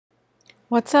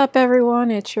What's up everyone,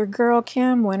 it's your girl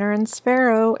Kim, Winter and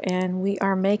Sparrow, and we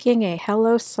are making a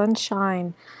Hello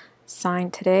Sunshine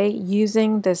sign today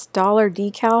using this dollar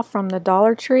decal from the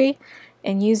Dollar Tree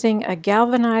and using a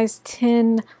galvanized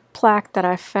tin plaque that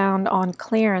I found on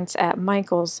clearance at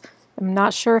Michael's. I'm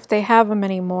not sure if they have them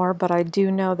anymore, but I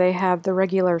do know they have the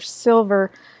regular silver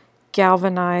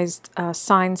galvanized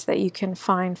signs that you can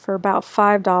find for about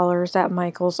 $5 at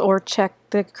Michael's, or check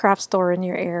the craft store in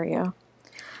your area.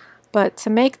 But to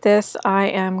make this, I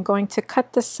am going to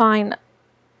cut the sign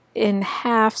in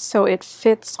half so it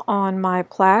fits on my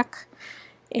plaque,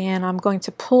 and I'm going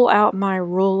to pull out my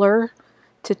ruler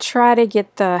to try to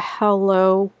get the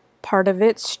hello part of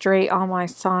it straight on my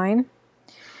sign.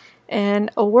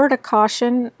 And a word of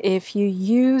caution, if you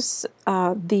use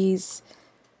these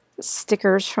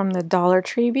stickers from the Dollar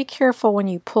Tree, be careful when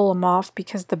you pull them off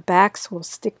because the backs will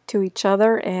stick to each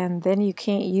other and then you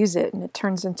can't use it and it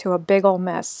turns into a big old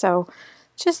mess. So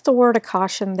just a word of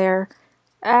caution there.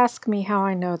 Ask me how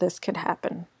I know this could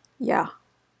happen. Yeah,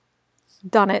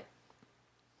 done it.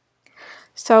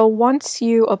 So once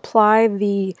you apply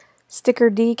the sticker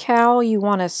decal, you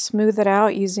want to smooth it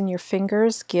out using your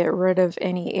fingers, get rid of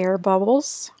any air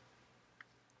bubbles.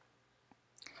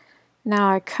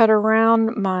 Now I cut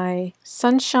around my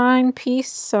sunshine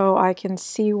piece so I can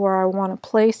see where I want to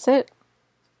place it.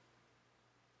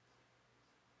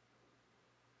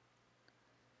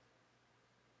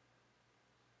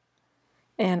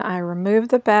 And I remove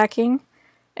the backing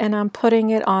and I'm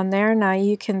putting it on there. Now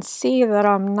you can see that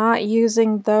I'm not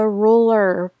using the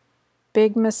ruler.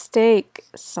 Big mistake.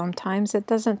 Sometimes it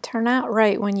doesn't turn out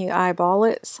right when you eyeball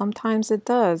it. Sometimes it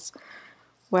does.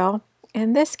 Well,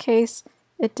 in this case,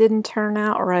 it didn't turn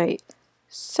out right.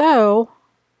 So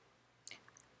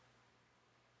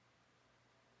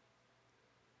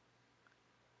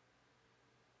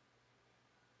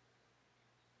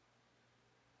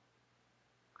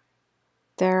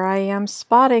there I am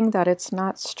spotting that it's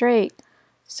not straight.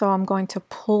 So I'm going to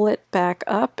pull it back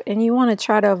up, and you want to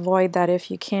try to avoid that if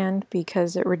you can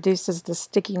because it reduces the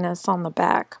stickiness on the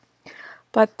back.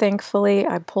 But thankfully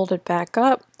I pulled it back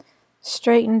up,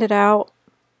 straightened it out.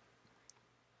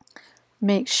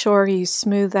 Make sure you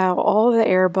smooth out all the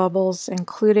air bubbles,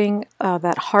 including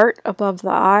that heart above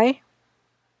the eye.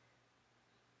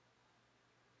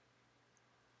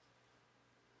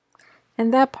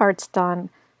 And that part's done.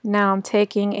 Now I'm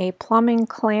taking a plumbing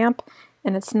clamp,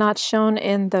 and it's not shown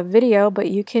in the video,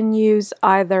 but you can use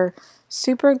either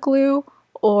super glue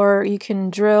or you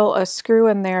can drill a screw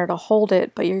in there to hold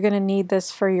it, but you're going to need this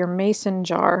for your mason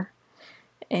jar.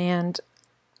 And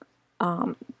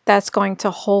that's going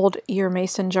to hold your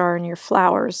mason jar and your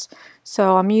flowers.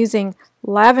 So I'm using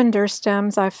lavender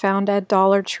stems I found at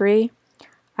Dollar Tree.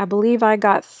 I believe I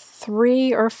got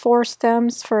 3 or 4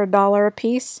 stems for $1 a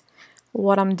piece.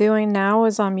 What I'm doing now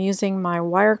is I'm using my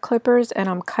wire clippers and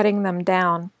I'm cutting them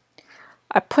down.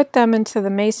 I put them into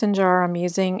the mason jar I'm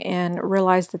using and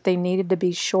realized that they needed to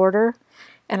be shorter,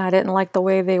 and I didn't like the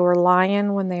way they were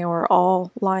lying when they were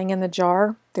all lying in the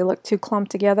jar. They looked too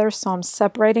clumped together, so I'm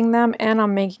separating them and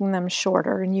I'm making them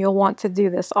shorter, and you'll want to do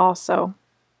this also.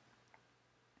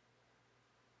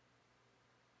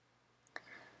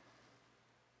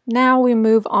 Now we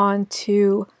move on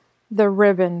to the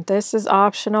ribbon. This is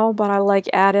optional, but I like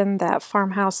adding that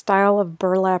farmhouse style of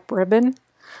burlap ribbon.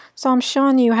 So I'm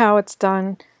showing you how it's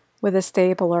done with a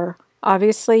stapler.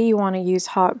 Obviously you want to use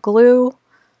hot glue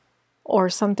or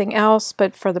something else,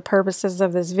 but for the purposes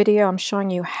of this video I'm showing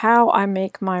you how I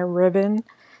make my ribbon,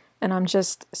 and I'm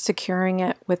just securing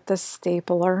it with the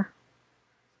stapler.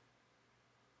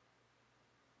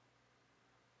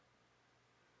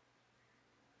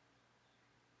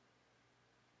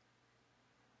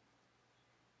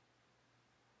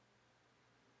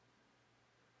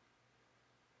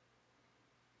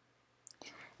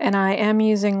 And I am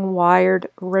using wired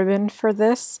ribbon for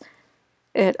this.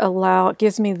 It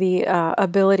gives me the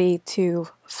ability to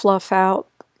fluff out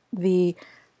the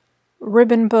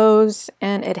ribbon bows,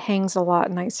 and it hangs a lot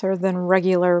nicer than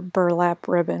regular burlap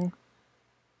ribbon.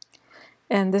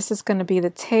 And this is going to be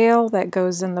the tail that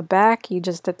goes in the back. You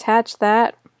just attach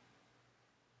that.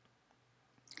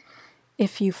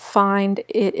 If you find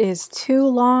it is too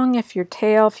long, if you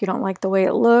don't like the way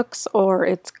it looks or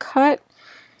it's cut,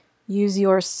 use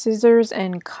your scissors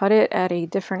and cut it at a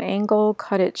different angle,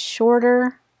 cut it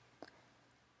shorter,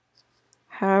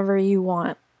 however you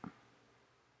want.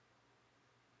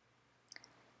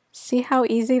 See how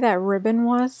easy that ribbon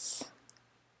was?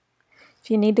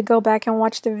 If you need to go back and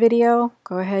watch the video,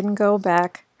 go ahead and go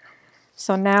back.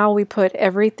 So now we put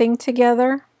everything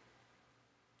together.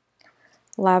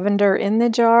 Lavender in the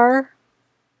jar,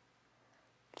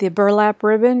 The burlap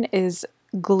ribbon is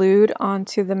glued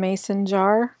onto the mason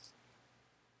jar.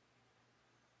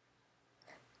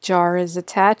 Jar is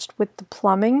attached with the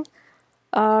plumbing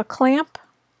clamp.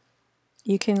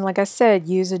 You can, like I said,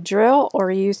 use a drill or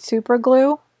use super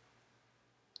glue.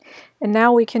 And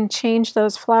now we can change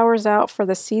those flowers out for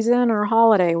the season or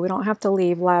holiday. We don't have to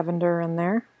leave lavender in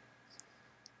there.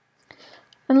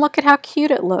 And look at how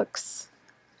cute it looks.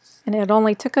 And it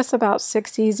only took us about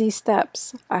 6 easy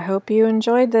steps. I hope you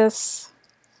enjoyed this.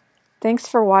 Thanks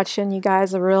for watching, you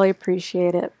guys. I really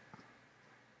appreciate it.